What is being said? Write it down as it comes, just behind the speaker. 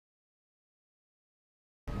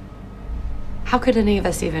How could any of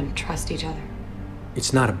us even trust each other?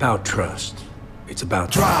 It's not about trust. It's about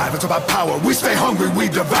drive. It's about power. We stay hungry, we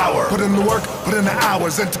devour. Put in the work, put in the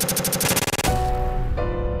hours, and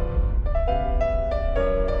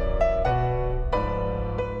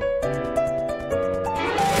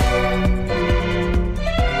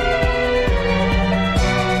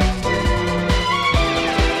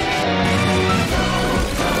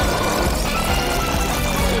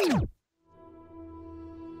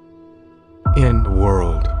in the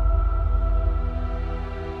world.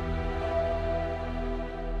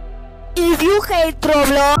 If you hate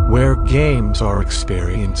trouble, Where games are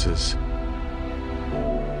experiences.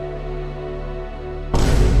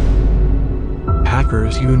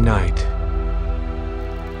 Hackers unite.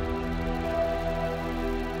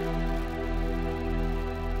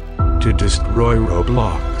 To destroy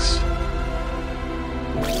Roblox.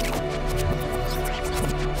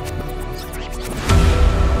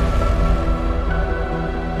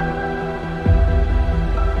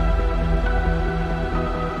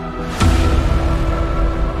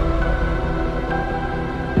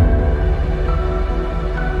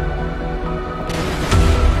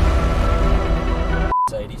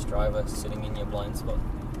 Mercedes driver sitting in your blind spot.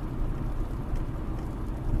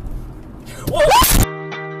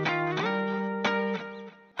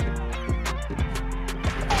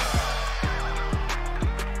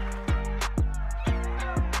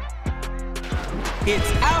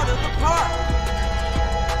 It's out of the park!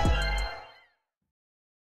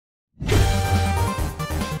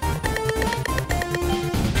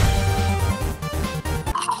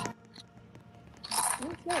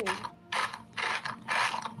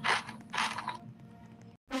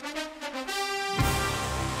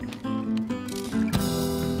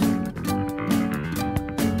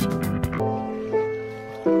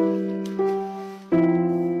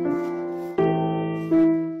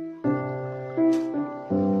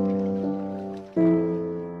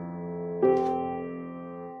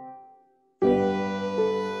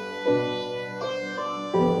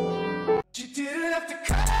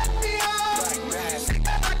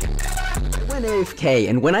 AFK,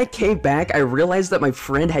 and when I came back, I realized that my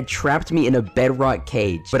friend had trapped me in a bedrock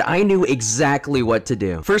cage, but I knew exactly what to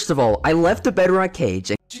do. First of all, I left the bedrock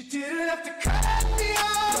cage and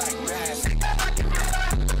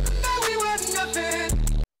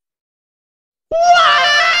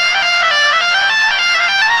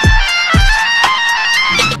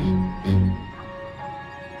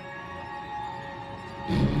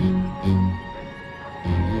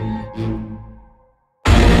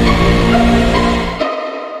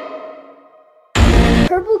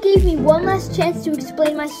Purple gave me one last chance to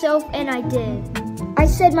explain myself, and I did. I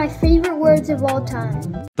said my favorite words of all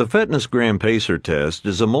time. The Fitness Gram Pacer test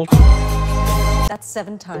is a multi- That's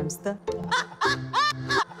 7 times the...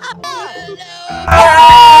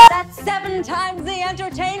 That's 7 times the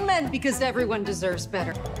entertainment! Because everyone deserves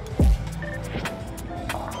better.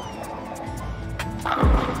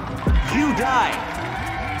 You died!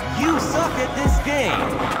 You suck at this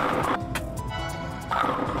game!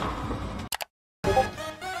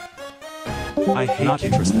 I hate not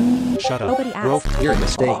interested. Shut up. Bro, you're a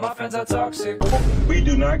mistake. All my friends are toxic. We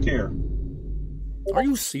do not care. Are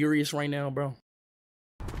you serious right now, bro?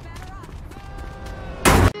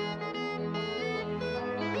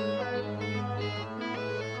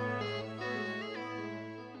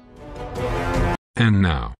 And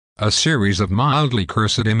now, a series of mildly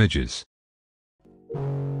cursed images.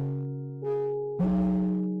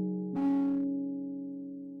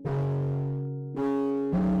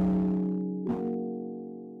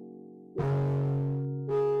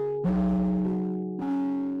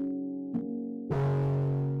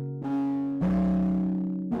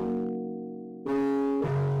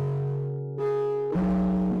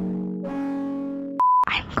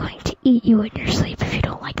 I'm going to eat you in your sleep if you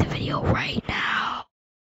don't like the video right now.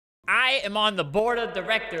 I am on the board of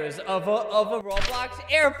directors of a Roblox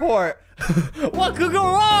airport. What could go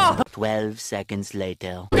wrong? 12 seconds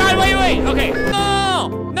later. God, wait. Okay. No,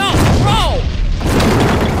 bro.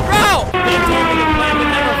 They told me the plane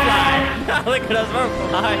would never fly. Look at us, we're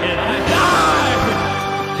flying.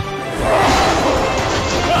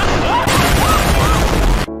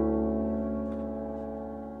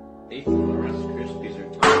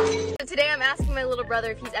 So today I'm asking my little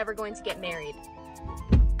brother if he's ever going to get married.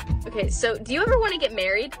 Okay, so do you ever want to get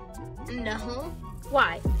married? No.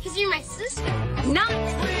 Why? Because you're my sister. Not.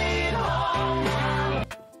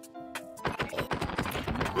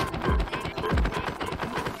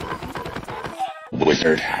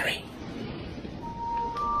 Wizard, Harry.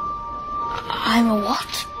 I'm a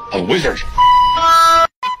what? A wizard.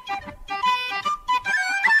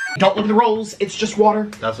 Don't look at the rolls, it's just water.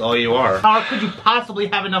 That's all you are. How could you possibly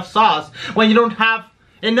have enough sauce when you don't have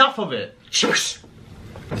enough of it? Cheers!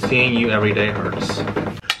 Seeing you every day hurts.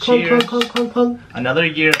 Cheers. Another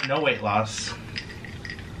year of no weight loss.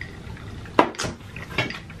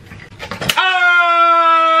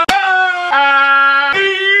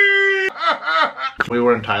 We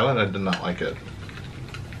were in Thailand, I did not like it.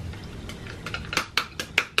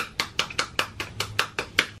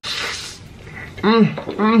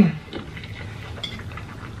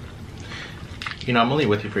 You know, I'm only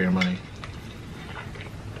with you for your money.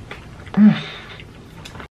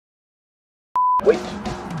 Wait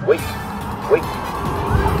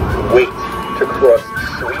to cross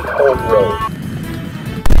Sweet Home Road.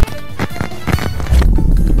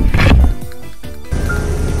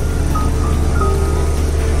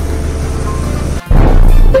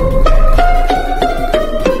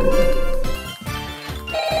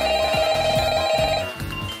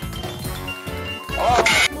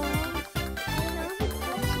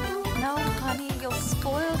 No, honey, you'll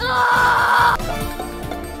spoil.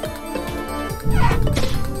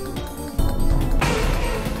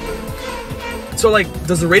 So, like,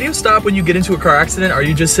 does the radio stop when you get into a car accident? Or are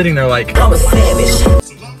you just sitting there like, I'm a savage? It's a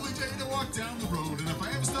lovely day to walk down the road, and if I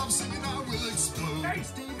ever stop singing, I will explode. Hey,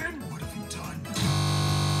 Steven, what have you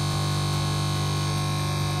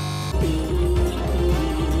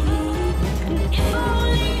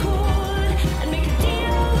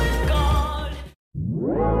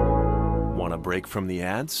done? Want a break from the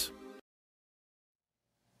ads?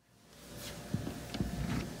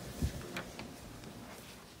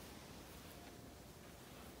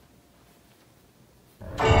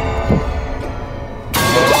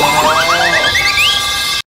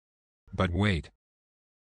 But wait.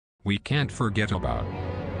 We can't forget about.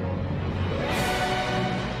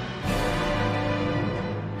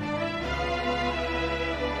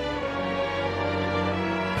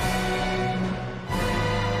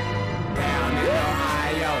 Down in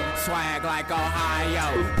Ohio, swag like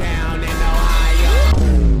Ohio, down in Ohio.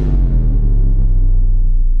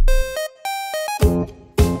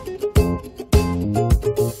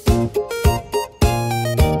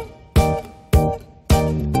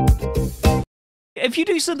 If you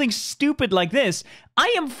do something stupid like this,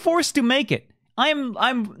 I am forced to make it. I'm